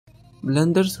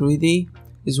Blender 3D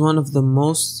is one of the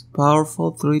most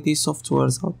powerful 3D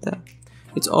softwares out there.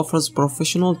 It offers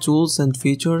professional tools and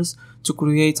features to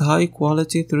create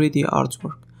high-quality 3D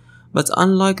artwork. But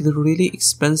unlike the really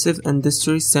expensive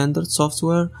industry-standard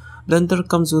software, Blender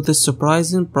comes with a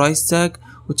surprising price tag,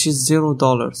 which is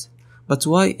 $0. But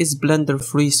why is Blender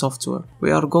free software? We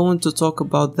are going to talk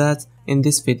about that in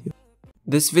this video.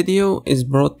 This video is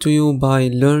brought to you by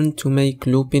Learn to Make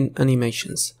Looping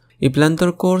Animations, a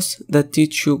Blender course that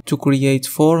teaches you to create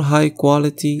 4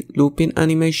 high-quality looping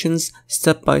animations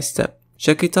step by step.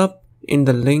 Check it out in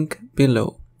the link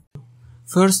below.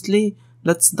 Firstly,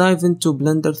 let's dive into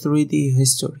Blender 3D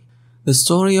history. The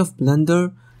story of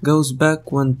Blender goes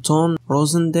back when Ton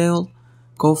Rosendale,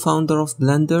 co-founder of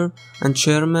Blender and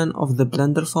chairman of the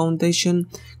Blender Foundation,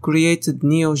 created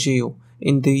Neo Geo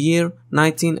in the year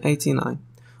 1989,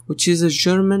 which is a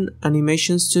German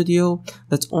animation studio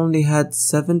that only had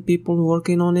 7 people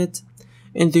working on it.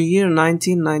 In the year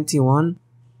 1991,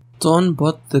 Ton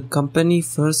bought the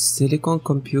company's first silicon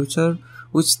computer,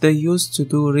 which they used to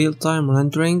do real-time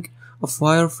rendering of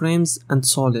wireframes and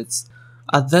solids.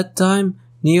 At that time,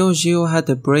 Neo Geo had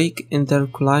a break in their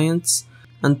clients,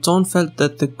 and Ton felt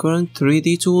that the current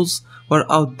 3D tools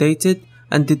were outdated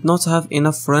and did not have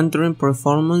enough rendering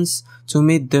performance to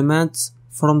meet demands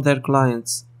from their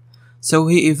clients. So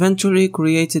he eventually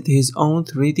created his own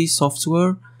 3D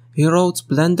software. He wrote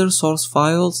Blender source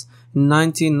files in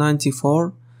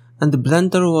 1994, and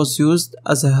Blender was used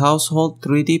as a household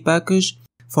 3D package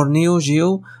for Neo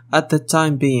Geo at the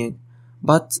time being.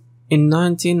 But in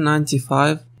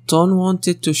 1995, Ton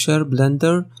wanted to share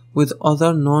Blender with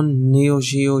other non-Neo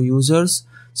Geo users,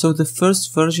 so the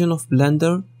first version of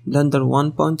Blender, Blender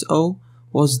 1.0,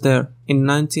 was there in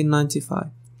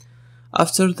 1995.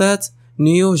 After that,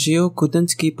 Neo Geo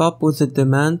couldn't keep up with the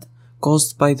demand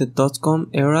caused by the dot-com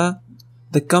era.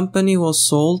 The company was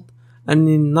sold, and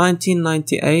in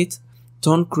 1998,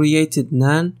 Ton created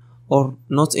NAN, or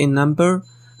Not a Number,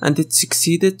 and it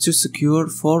succeeded to secure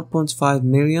 4.5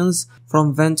 million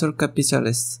from venture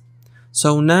capitalists.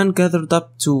 So NAN gathered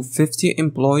up to 50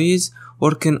 employees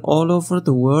working all over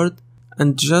the world,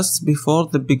 and just before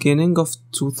the beginning of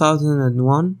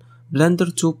 2001,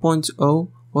 Blender 2.0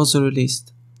 was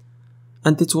released.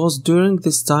 And it was during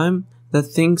this time that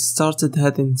things started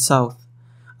heading south.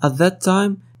 At that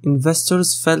time,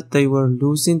 investors felt they were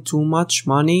losing too much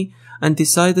money and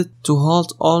decided to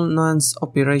halt all NAN's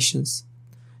operations,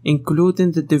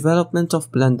 including the development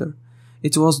of Blender.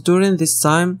 It was during this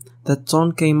time that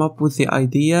Ton came up with the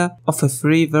idea of a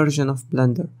free version of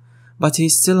Blender, but he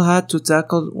still had to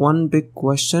tackle one big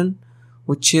question,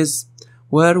 which is,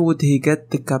 where would he get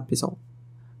the capital?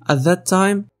 At that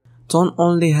time, Ton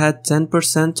only had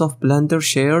 10% of Blender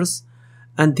shares,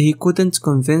 and he couldn't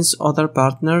convince other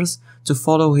partners to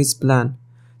follow his plan.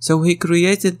 So he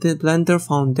created the Blender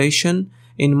Foundation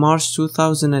in March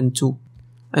 2002,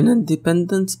 an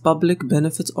independent public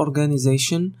benefit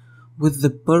organization with the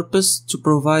purpose to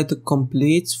provide a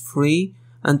complete, free,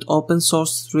 and open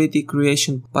source 3D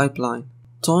creation pipeline.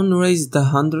 Ton raised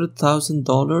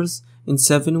 $100,000 in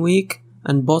 7 weeks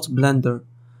and bought Blender.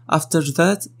 After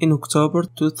that, in October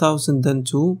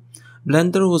 2002,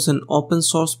 Blender was an open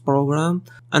source program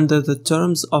under the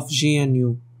terms of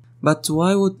GNU. But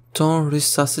why would Ton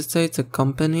resuscitate a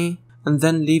company and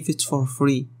then leave it for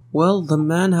free? Well, the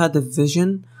man had a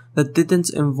vision that didn't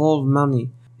involve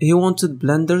money. He wanted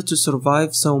Blender to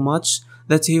survive so much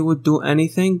that he would do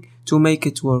anything to make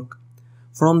it work.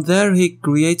 From there, he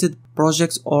created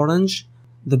Project Orange,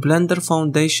 the Blender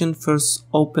Foundation first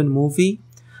open movie.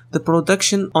 The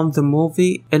production on the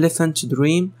movie Elephant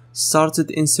Dream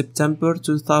started in September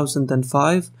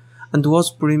 2005 and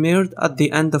was premiered at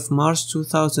the end of March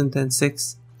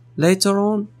 2006. Later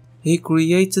on, he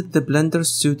created the Blender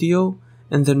Studio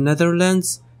in the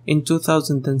Netherlands in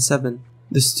 2007.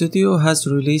 The studio has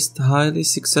released highly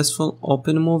successful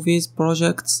open movies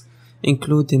projects,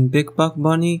 including Big Buck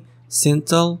Bunny,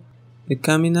 Sintel, the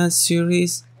Camina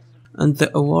series, and the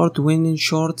award-winning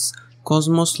shorts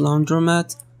Cosmos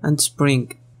Laundromat and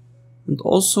Spring. And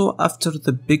also, after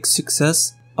the big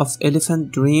success of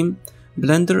Elephant Dream,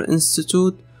 Blender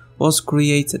Institute was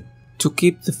created to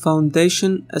keep the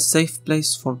foundation a safe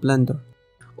place for Blender.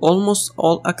 Almost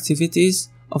all activities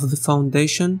of the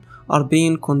foundation are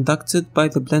being conducted by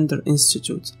the Blender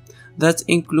Institute. That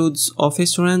includes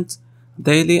office rent,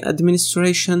 daily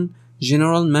administration,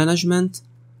 general management,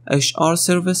 HR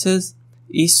services,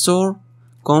 e-store,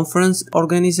 conference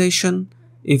organization,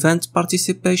 event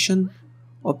participation,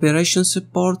 operation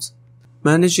support,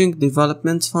 managing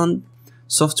development fund,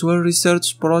 software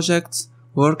research projects,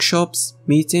 workshops,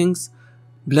 meetings,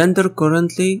 Blender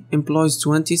currently employs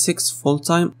 26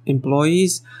 full-time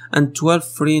employees and 12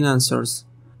 freelancers.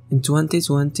 In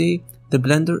 2020, the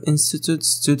Blender Institute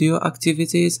studio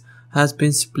activities has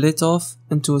been split off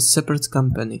into a separate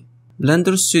company.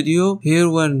 Blender Studio, here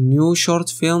where new short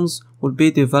films will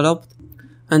be developed,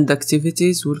 and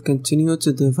activities will continue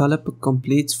to develop a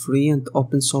complete free and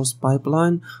open source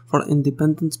pipeline for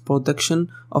independent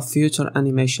production of future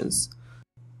animations.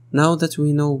 Now that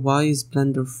we know why is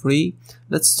Blender free,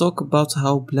 let's talk about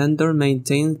how Blender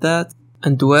maintains that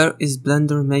and where is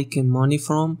Blender making money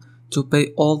from to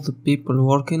pay all the people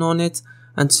working on it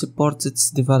and support its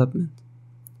development.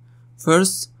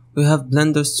 First, we have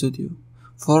Blender Studio.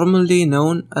 Formerly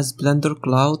known as Blender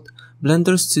Cloud,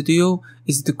 Blender Studio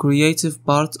is the creative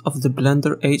part of the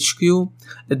Blender HQ,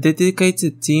 a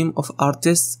dedicated team of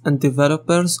artists and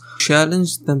developers who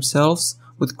challenge themselves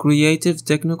with creative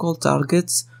technical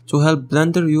targets to help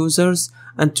Blender users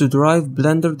and to drive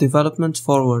Blender development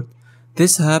forward.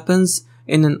 This happens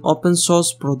in an open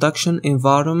source production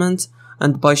environment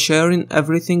and by sharing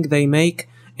everything they make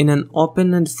in an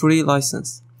open and free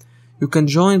license. You can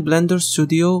join Blender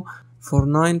Studio for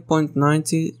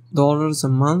 $9.90 a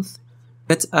month,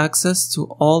 get access to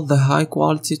all the high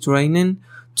quality training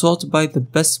taught by the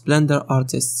best Blender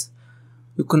artists.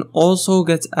 You can also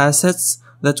get assets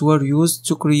that were used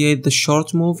to create the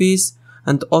short movies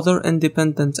and other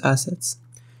independent assets.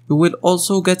 You will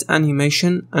also get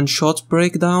animation and shot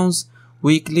breakdowns,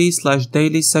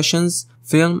 weekly/daily sessions,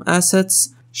 film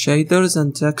assets, shaders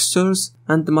and textures,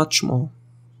 and much more.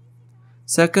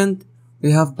 Second, we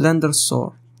have Blender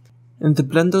Store. In the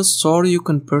Blender Store you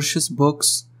can purchase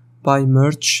books, buy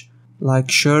merch like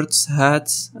shirts,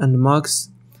 hats, and mugs,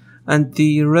 and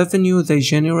the revenue they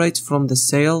generate from the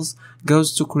sales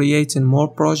goes to creating more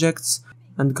projects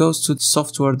and goes to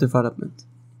software development.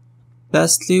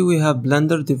 Lastly, we have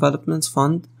Blender Development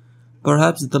Fund.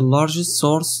 Perhaps the largest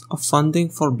source of funding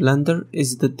for Blender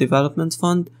is the Development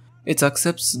Fund. It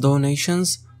accepts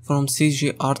donations from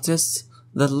CG artists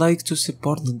that like to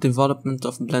support the development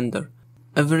of Blender.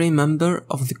 Every member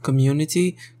of the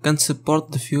community can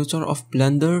support the future of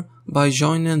Blender by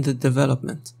joining the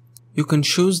development. You can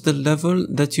choose the level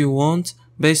that you want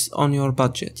based on your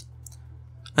budget.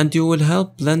 And you will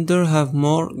help Blender have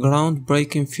more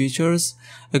groundbreaking features,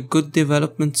 a good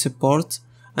development support,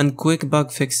 and quick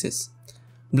bug fixes.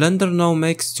 Blender now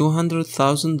makes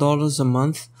 $200,000 a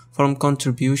month from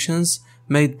contributions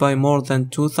made by more than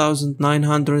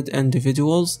 2,900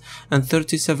 individuals and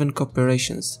 37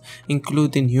 corporations,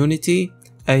 including Unity,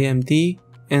 AMD,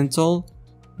 Intel,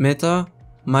 Meta,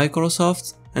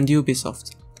 Microsoft, and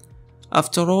Ubisoft.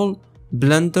 After all,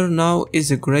 Blender now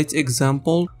is a great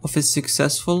example of a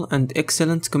successful and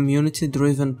excellent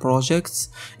community-driven projects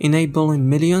enabling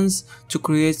millions to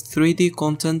create 3D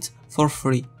content for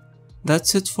free.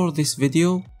 That's it for this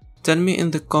video. Tell me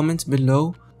in the comments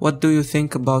below what do you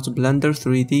think about Blender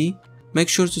 3D. Make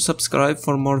sure to subscribe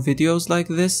for more videos like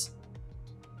this.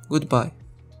 Goodbye.